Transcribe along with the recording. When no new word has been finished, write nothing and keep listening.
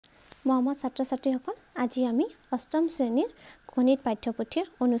মৰমৰ ছাত্ৰ-ছাত্ৰীসকল, আজি আমি অষ্টম শ্ৰেণীৰ গণিত পাঠ্যপুথিৰ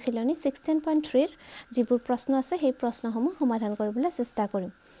অনুশীলনী 16.3 ৰ যিবোৰ প্ৰশ্ন আছে সেই প্ৰশ্নসমূহ সমাধান কৰিবলৈ চেষ্টা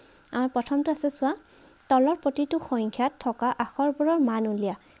কৰিম। আমাৰ প্ৰথমটো আছে চোৱা, তলৰ প্ৰতিটো সংখ্যাত থকা আখৰবোৰৰ মান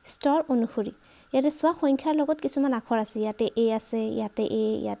উলিয়া স্তৰ অনুসৰি। ইয়াতে চোৱা সংখ্যাৰ লগত কিছুমান আখৰ আছে, ইয়াতে এ আছে, ইয়াতে এ,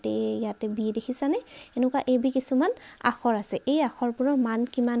 ইয়াতে এ, ইয়াতে বি, দেখিছানে? এনেকুৱা এ বি কিছুমান আখৰ আছে। এই আখৰবোৰৰ মান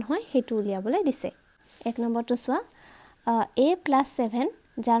কিমান হয় সেইটো উলিয়াবলৈ দিছে। এক নম্বৰটো চোৱা, a + 7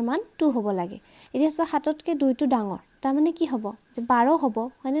 যাৰ মান 2 হ'ব লাগে। এতিয়া চোৱা 7তকৈ 2টো ডাঙৰ, তাৰমানে কি হ'ব? যে 12 হ'ব,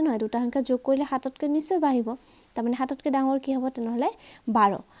 হয়নে নহয়? দুটা সংখ্যা যোগ কৰিলে 7তকৈ নিশ্চয় বাঢ়িব, তাৰমানে 7তকৈ ডাঙৰ কি হ'ব? তেনেহ'লে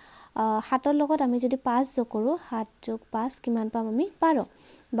 12। 7ৰ লগত আমি যদি 5 যোগ কৰোঁ, 7 + 5 কিমান পাম আমি? 12।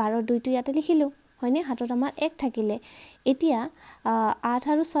 12ৰ 2টো ইয়াতে লিখিলোঁ, হয়নে? 7ত আমাৰ 1 থাকিলে। এতিয়া 8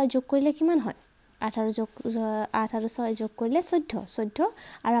 আৰু 6 যোগ কৰিলে কিমান হয়? 8 আৰু 6 যোগ কৰিলে 14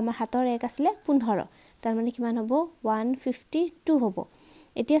 আৰু আমাৰ 7ৰ 1 আছিলে 15, তাৰমানে কিমান হ'ব? 152 হ'ব।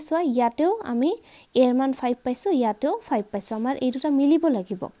 এতিয়া চোৱা, ইয়াতেও আমি এৰ মান 5 পাইছোঁ, ইয়াতেও 5 পাইছোঁ। আমাৰ এই দুটা মিলিব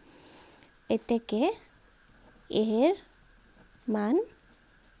লাগিব। এতেকে এৰ মান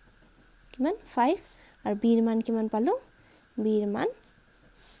কিমান? 5 আৰু বিৰ মান কিমান পালোঁ? বিৰ মান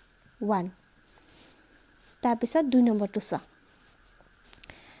 1। তাৰপিছত 2 নম্বৰটো চোৱা।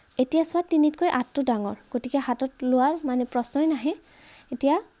 এতিয়া চোৱা 3তকৈ 8টো ডাঙৰ, গতিকে 7ত লোৱাৰ মানে প্ৰশ্নই নাহে।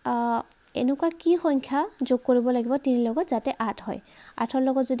 এতিয়া এনেকুৱা কি সংখ্যা যোগ কৰিব লাগিব 3ৰ লগত যাতে 8 হয়? 8ৰ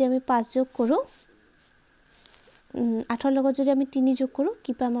লগত যদি আমি 5 যোগ কৰোঁ, 8ৰ লগত যদি আমি 3 যোগ কৰোঁ,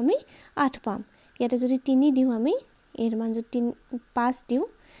 কি পাম আমি? 8 পাম। ইয়াতে যদি 3 দিওঁ, আমি এৰ মান যদি 5 দিওঁ,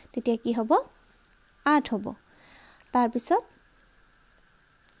 তেতিয়া কি হ'ব? 8 হ'ব। তাৰপিছত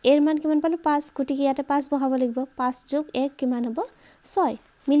এৰ মান কিমান পালোঁ? 5, গতিকে ইয়াতে 5 বহাব লাগিব। 5 + 1 কিমান হ'ব? 6।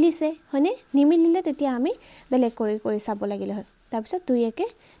 মিলিছে, হয়নে? নিমিলিলে তেতিয়া আমি বেলেগ কৰি চাব লাগিলে হয়। তাৰপিছত 2 × 1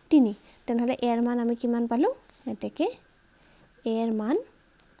 = 3, তেনেহ'লে এৰ মান আমি কিমান পালোঁ? এতেকে এৰ মান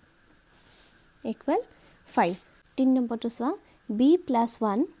 = 5। 3 নম্বৰটো চোৱা, b +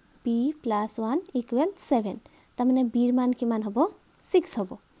 1 = 7, তাৰমানে বিৰ মান কিমান হ'ব? 6 হ'ব।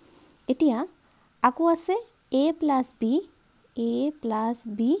 এতিয়া আকৌ আছে a + b =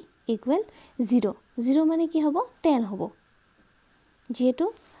 0, 0 মানে কি হ'ব? 10 হ'ব। যিহেতু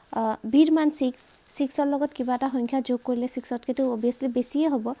বিৰ মান 6ৰ লগত কিবা এটা সংখ্যা যোগ কৰিলে 6তকৈতো অভিয়াছলি বেছিয়ে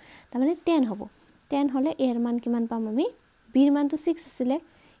হ'ব, তাৰমানে 10 হ'ব। 10 হ'লে এৰ মান কিমান পাম আমি? বিৰ মানটো 6 আছিলে,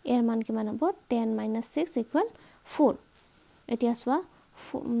 এৰ মান কিমান হ'ব? 10 - 6 = 4। এতিয়া চোৱা,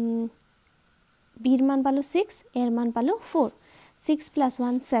 বিৰ মান পালোঁ 6, এৰ মান পালোঁ 4। 6 +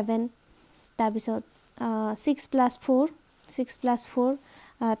 1 = 7, তাৰপিছত 6 + 4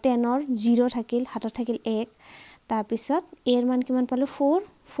 10ৰ 0 থাকিল, 7ত থাকিল 1, তাৰপিছত এৰ মান কিমান পালোঁ?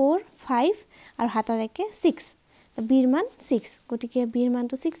 4, 5 আৰু 7ৰ 1 = 6, বিৰ মান 6, গতিকে বিৰ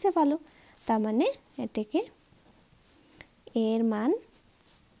মানটো 6এ পালোঁ। তাৰমানে এতেকে এৰ মান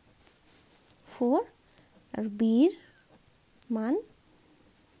 4 আৰু বিৰ মান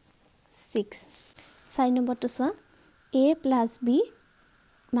 6। 4 নম্বৰটো চোৱা, a + b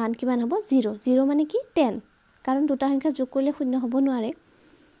মান কিমান হ'ব? 0, 0 মানে কি? 10, কাৰণ দুটা সংখ্যা যোগ কৰিলে 0 হ'ব নোৱাৰে।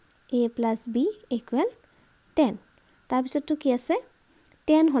 a + b = 10। তাৰপিছততো কি আছে?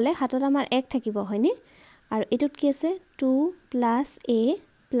 10 হ'লে 7ত আমাৰ 1 থাকিব, হয়নে? আৰু এইটোত কি আছে? 2 + a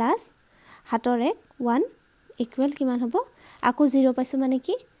 + 7ৰ 1 1 = কিমান হ'ব? আকৌ 0 পাইছোঁ মানে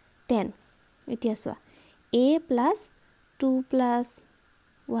কি? 10। এতিয়া চোৱা, a + 2 +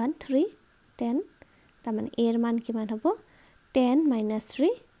 1 3 10, তাৰমানে এৰ মান কিমান হ'ব? 10 -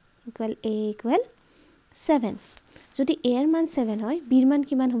 3 = a = 7। যদি এৰ মান 7 হয়, বিৰ মান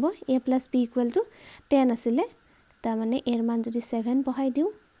কিমান হ'ব? a + b = 10 আছিলে, তাৰমানে এৰ মান যদি 7 বহাই দিওঁ,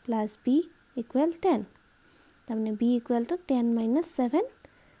 + b = 10, তাৰমানে b = 10 - 7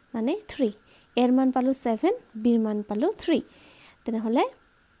 মানে 3। এৰ মান পালোঁ 7, বিৰ মান পালোঁ 3, তেনেহ'লে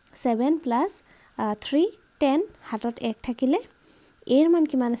 7 + 3 10, 7ত 1 থাকিলে। এৰ মান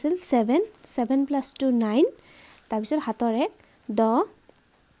কিমান আছিল? 7 + 2 9, তাৰপিছত 7ৰ 1 10,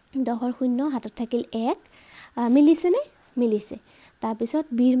 10ৰ 0, 7ত থাকিল 1, মিলিছেনে? মিলিছে। তাৰপিছত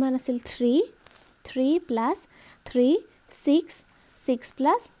বিৰ মান আছিল 3 + 3 6 6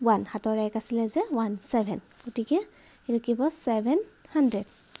 + 1, 7ৰ 1 আছিলে যে 1 7, গতিকে এইটো কি হ'ব? 700।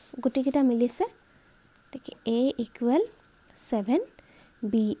 গোটেইকেইটা মিলিছে, গতিকে a = 7,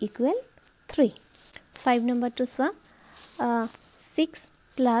 b = 3। 5 নম্বৰটো চোৱা, 6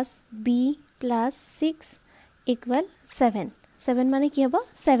 + b + 6 = 7, 7 মানে কি হ'ব?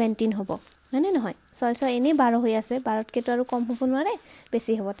 17 হ'ব, হয়নে নহয়? 6 এনেই 12 হৈ আছে, 12তকৈতো আৰু কম হ'ব নোৱাৰে,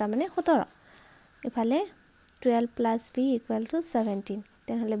 বেছি হ'ব, তাৰমানে 17। ইফালে 12 + b = 17,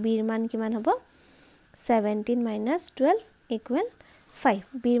 তেনেহ'লে বিৰ মান কিমান হ'ব? 17 - 12 = 5,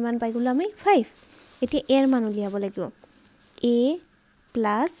 বিৰ মান পাই গ'লোঁ আমি 5। এতিয়া এৰ মান উলিয়াব লাগিব। a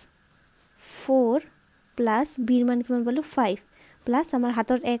 + 4 প্লাস বিৰ মান কিমান পালো 5 প্লাস আমাৰ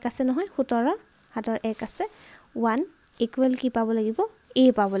হাতৰ 1 আছে নহয় 17 হাতৰ 1 আছে 1 ইকুৱেল কি পাব লাগিব a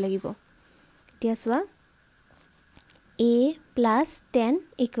পাব লাগিব এতিয়া চোৱা a plus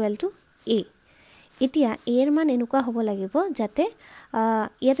 10 equal to a এতিয়া a এৰ মান এনেকুৱা হ'ব লাগিব যাতে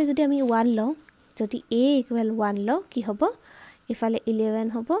ইয়াতে যদি আমি 1 লওঁ যদি a equal 1 লওঁ কি হ'ব ইফালে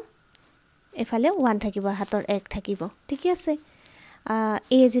 11 হ'ব এফালে 1 থাকিব হাতৰ 1 থাকিব ঠিক আছে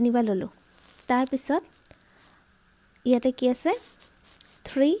a যেনিবা ললো তাৰ পিছত ইয়াতে কি আছে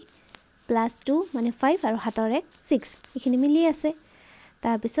 3 plus 2 মানে 5 আৰু হাতৰ 1 6 এখিনি মিলি আছে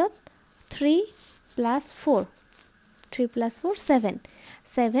তাৰ পিছত 3 plus 4 3 plus 4 7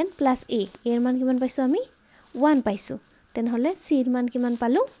 7 plus a এর মান কিমান পাইছো আমি 1 পাইছো তেনহলে c এর মান কিমান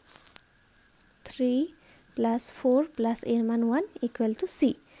পালো 3 plus 4 plus a এর মান 1 equal to c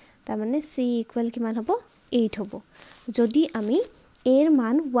তার মানে c equal কিমান হ'ব 8 হ'ব যদি আমি a এর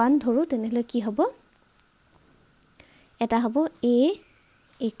মান 1 ধৰো তেনহলে কি হ'ব এটা হ'ব a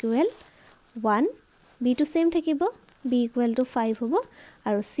equal 1 b to same থাকিব b equal to 5 হ'ব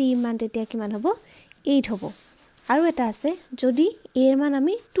আৰু c মান তেতিয়া কিমান হ'ব 8 হ'ব আৰু এটা আছে যদি a এৰ মান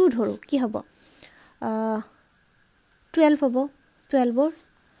আমি 2 ধৰো কি হ'ব 12 হ'ব 12 ৰ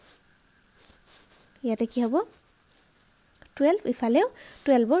ইয়াতে কি হ'ব 12 ইফালেও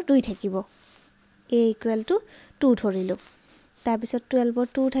 12 ৰ 2 থাকিব a equal to 2 ধৰিলো তাৰ পিছত 12 ৰ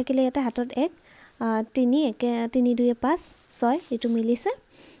 2 থাকিলে ইয়াতে হাতত 1 3 2 5 6 এটো মিলিছে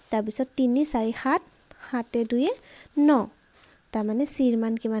তাৰ পিছত 3 4 7 7 2 9 তাৰ মানে c এর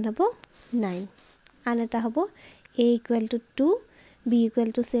মান কিমান হ'ব 9 আন এটা হ'ব a equal to 2 b equal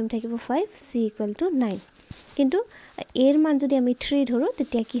to same থাকিব 5 c equal to 9 কিন্তু a এর মান যদি আমি 3 ধৰো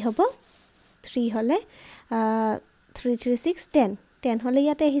তেতিয়া কি হ'ব 3 হলে 3 3 6 10 10 হলে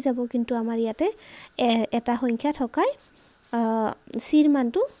ইয়াতে আহি যাব কিন্তু আমাৰ ইয়াতে এটা সংখ্যা থকাই c এর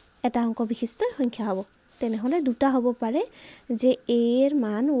মানটো এটা অংক বিশিষ্ট সংখ্যা হ'ব তেনেহলে দুটা হ'ব পাৰে যে a এৰ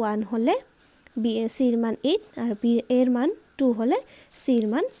মান 1 হলে b c এৰ মান 8 আৰু b এৰ মান 2 হলে c এৰ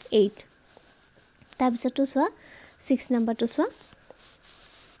মান 8 তাৰ পিছতো চোৱা 6 নাম্বাৰটো চোৱা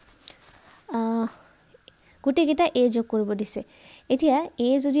গুটে কিটা a যোগ কৰিব দিছে এতিয়া a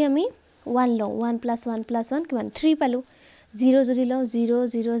যদি আমি 1 লওঁ 1 plus 1 plus 1 কিমান 3 পালো 0 যদি লওঁ 0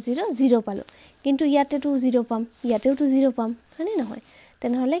 0 0 0 পালো কিন্তু ইয়াতে তো 0 পাম ইয়াতেও তো 0 পাম হয়নে নহয়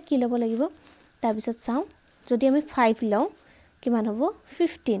তেনেহলে কি লব লাগিব তাৰ পিছত চাও যদি আমি 5 লওঁ কিমান হ'ব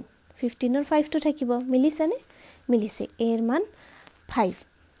 15 15 ৰ 5 টো থাকিব মিলিছেনে মিলিছে a এৰ মান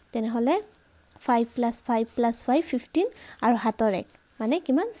 5 তেনেহলে 5 plus 5 plus 5 15 আৰু হাতৰ 1 মানে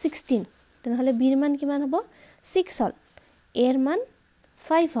কিমান 16 তেনেহলে b এর মান কিমান হ'ব 6 হল a এর মান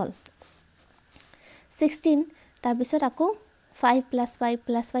 5 হল 16 তাৰ পিছত আকৌ 5 plus 5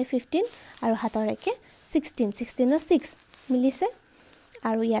 plus 5 15 আৰু হাতৰ 1 16 16 ৰ 6 মিলিছে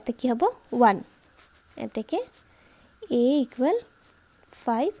আৰু ইয়াতে কি হ'ব 1 এতেকে a equal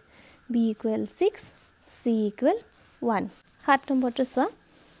 5 b equal 6 c equal 1 7 নম্বৰটো চোৱা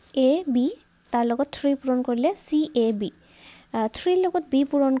a b তাৰ লগত 3 পূৰণ কৰিলে c a b 3 লগত b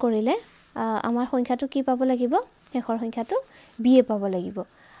পূৰণ কৰিলে আমাৰ সংখ্যাটো কি পাব লাগিব শেষৰ সংখ্যাটো b এ পাব লাগিব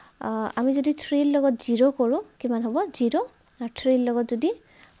আমি যদি 3 লগত 0 কৰো কিমান হ'ব 0 আৰু 3 লগত যদি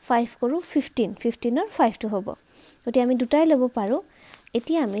 5 কৰো 15 15 ৰ 5 টো হ'ব যদি আমি দুটাই লব পাৰো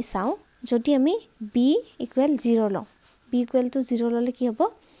এতিয়া আমি চাও যদি আমি b equal 0 লওঁ b equal to 0 ললে কি হ'ব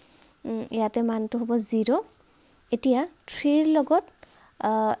ইয়াতে মানটো হ'ব 0 এতিয়া 3 ৰ লগত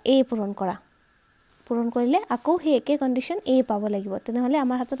a পূৰণ কৰিলে আকৌ হে একে কন্ডিশন a পাব লাগিব তেনেহলে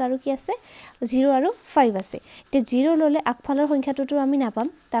আমাৰ হাতত আৰু কি আছে 0 আৰু 5 আছে এতিয়া 0 ললে আগফালৰ সংখ্যাটোটো আমি নাপাম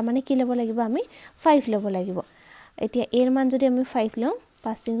তাৰ মানে কি লব লাগিব আমি 5 লব লাগিব এতিয়া a এর মান যদি আমি 5 লওঁ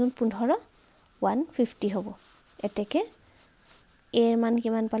 5 3 গুণ 15 150 হ'ব এতেকে a এর মান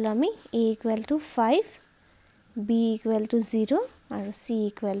কিমান পালো আমি a equal to 5 b equal to 0 আৰু c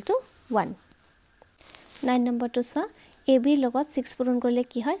equal to 1 9 নম্বৰটো চোৱা ab লগত 6 পূৰণ কৰিলে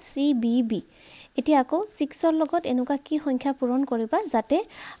কি হয় c b b এতিয়া আকৌ 6 ৰ লগত এনেকুৱা কি সংখ্যা পূৰণ কৰিবা যাতে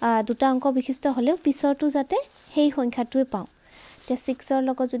দুটা অংক বিশিষ্ট হলেও পিছৰটো যাতে সেই সংখ্যাটোৱে পাও তে 6 ৰ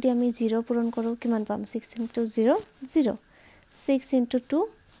লগত যদি আমি 0 পূৰণ কৰো কিমান পাম 6 * 0 0 6 * 2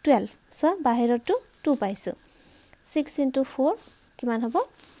 12 সো বাহিৰটো 2 পাইছো 6 * 4 কিমান হ'ব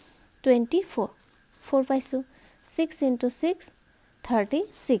 24 4 পাইছো 6 * 6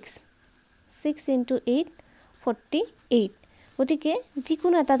 36 6 * 8 48 গতিকে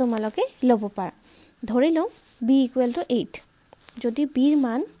যিকোনো এটা তোমালকে লব পাৰা ধৰি লও b equal to 8 যদি b এর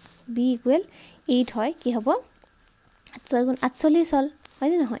মান b equal 8 হয় কি হ'ব 8 গুণ 48 হল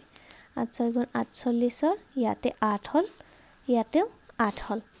হয় না হয় 8 গুণ 48 ৰ ইয়াতে 8 হল ইয়াতেও 8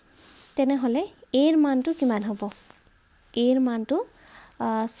 হল তেনে হলে a এর মানটো কিমান হ'ব a এর মানটো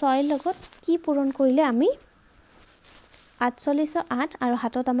 6 লগত কি পূৰণ কৰিলে আমি 48 8 আৰু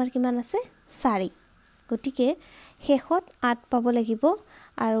হাতত আমাৰ কিমান আছে 4 গতিকে শেষত 8 পাব লাগিব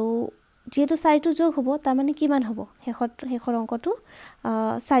আৰু যেহেতু 4 টো যোগ হ'ব তাৰ মানে কিমান হ'ব শেষৰ অংকটো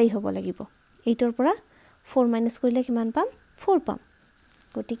 4 হ'ব লাগিব 8 ৰ পৰা 4 মাইনাস কৰিলে কিমান পাম 4 পাম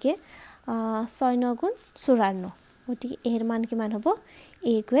গতিকে 6 9 গুণ 54 গতিকে এৰ মান কিমান হ'ব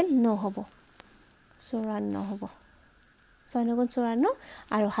a ইকুৱেল 9 হ'ব 54 হ'ব 6 9 গুণ 54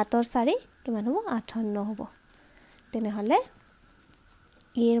 আৰু হাতৰ 4 কিমান হ'ব 58 হ'ব তেনেহলে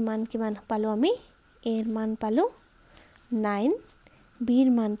এৰ মান কিমান পালো আমি এৰ মান পালো 9 বিৰ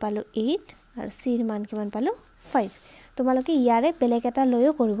মান পালো 8 আৰু সিৰ মান কিমান পালো 5 তোমালোকে ইয়াৰে বেলেগ এটা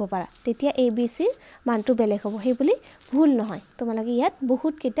লৈও কৰিব পাৰা তেতিয়া a b c ৰ মানটো বেলেগ হ'ব সেই বুলি ভুল নহয় তোমালোকে ইয়াত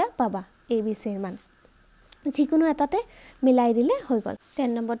বহুত কেইটা পাবা a b c ৰ মান যিকোনো এটাতে মিলাই দিলে হৈ গল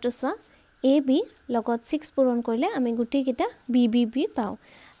 10 নম্বৰটো চোৱা a b লগত 6 পূৰণ কৰিলে আমি গুটি কেইটা b b b পাও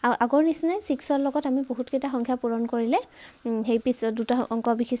আগৰ নিচিনা 6 ৰ লগত আমি বহুত কেইটা সংখ্যা পূৰণ কৰিলে সেই পিছৰ দুটা অংক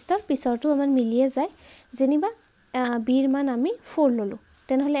বিশিষ্টৰ পিছৰটো আমাৰ মিলিয়ে যায় যেনিবা b ৰ মান আমি 4 ললো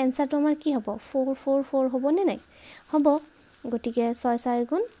তেনেহলে এনসাৰটো আমাৰ কি হ'ব 4 4 4 হ'ব নে নাই হ'ব গটিকে 6 4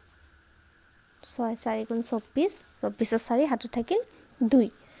 গুণ 24 24 4 হাতত থাকিল 2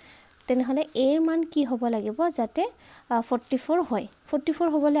 তেনেহলে এৰ মান কি হ'ব লাগিব যাতে 44 হয়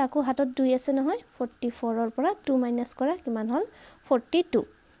 44 হ'বলে আকৌ হাতত 2 আছে নহয় 44 ৰ পৰা 2 মাইনাস কৰা কিমান হ'ল 42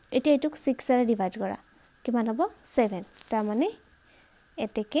 এতিয়া এটুক 6 এৰে ডিভাইড কৰা কিমান হ'ব 7 তাৰ মানে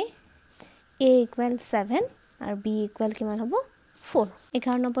এতেকে a ইকুৱেল 7 আৰু b ইকুৱেল কিমান হ'ব 4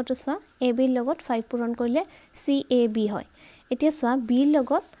 11 নম্বৰটো চোৱা a b ৰ লগত 5 পূৰণ কৰিলে c a b হয় এতিয়া চোৱা b ৰ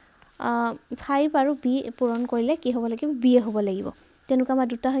লগত 5 আৰু b পূৰণ কৰিলে কি হ'ব লাগিব b হ'ব লাগিব তেনুকা আমাৰ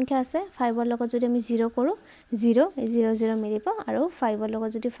দুটা সংখ্যা আছে 5 ৰ লগত যদি আমি 0 কৰো 0 0 0 মিলিব আৰু 5 ৰ লগত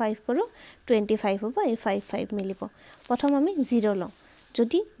যদি 5 কৰো 25 হ'ব এই 5 5 মিলিব প্ৰথম আমি 0 লওঁ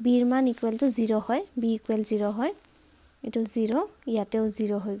যদি b ৰ মান ইকুৱেল টু 0 হয় b ইকুৱেল 0 হয় এটো 0 ইয়াতেও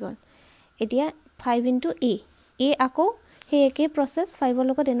 0 হৈ গল এতিয়া 5 * a a আকৌ সেই একে প্ৰসেস 5 ৰ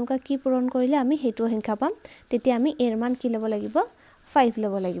লগত এনুকা কি পূৰণ কৰিলে আমি হেতু সংখ্যা পাম তেতিয়া আমি এৰ মান কি ল'ব লাগিব 5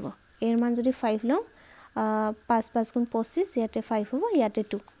 ল'ব লাগিব এৰ মান যদি 5 লওঁ 5 5 গুণ 25 ইয়াতে 5 হ'ব ইয়াতে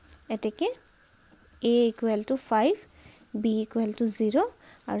 2 এতেকে a equal to 5 b equal to 0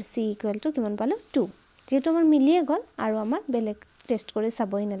 আৰু c ইকুৱেল টু কিমান পালো 2 যেটো আমাৰ মিলিয়ে গল আৰু আমাৰ বেলেগ টেস্ট কৰি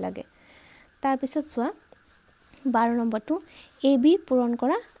চাবই নালাগে তাৰ পিছত চোৱা 12 নম্বৰটো a b পূৰণ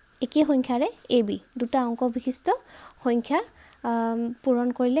কৰা একে সংখ্যাৰে a b দুটা অংক বিশিষ্ট সংখ্যা পূৰণ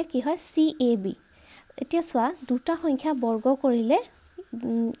কৰিলে কি হয় c a b এতিয়া চোৱা দুটা সংখ্যা বৰ্গ কৰিলে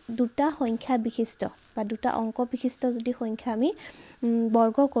দুটা সংখ্যা বিশিষ্ট বা দুটা অংক বিশিষ্ট যদি সংখ্যা আমি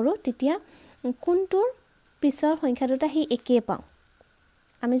বৰ্গ কৰো তেতিয়া কোনটোৰ পিছৰ সংখ্যা দুটা হি একে পাও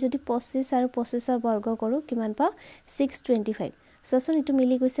আমি যদি 25 আৰু 25 ৰ বৰ্গ কৰো কিমান পাও 625 সসুন ইটো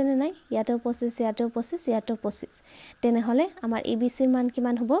মিলি গৈছে নে নাই ইয়াতেও 25 ইয়াতেও 25 ইয়াতেও 25 তেনেহলে আমাৰ abc ৰ মান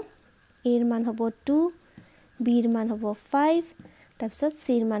কিমান হ'ব a ৰ মান হ'ব 2 b ৰ মান হ'ব 5 তাৰপিছত c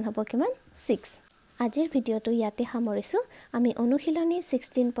ৰ মান হ'ব কিমান 6 আজিৰ ভিডিওটো ইয়াতে সামৰিছো আমি অনুশীলনী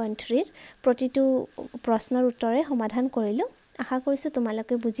 16.3 ৰ প্ৰতিটো প্ৰশ্নৰ উত্তৰে সমাধান কৰিলো আশা কৰিছো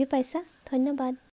তোমালোকে বুজি পাইছা ধন্যবাদ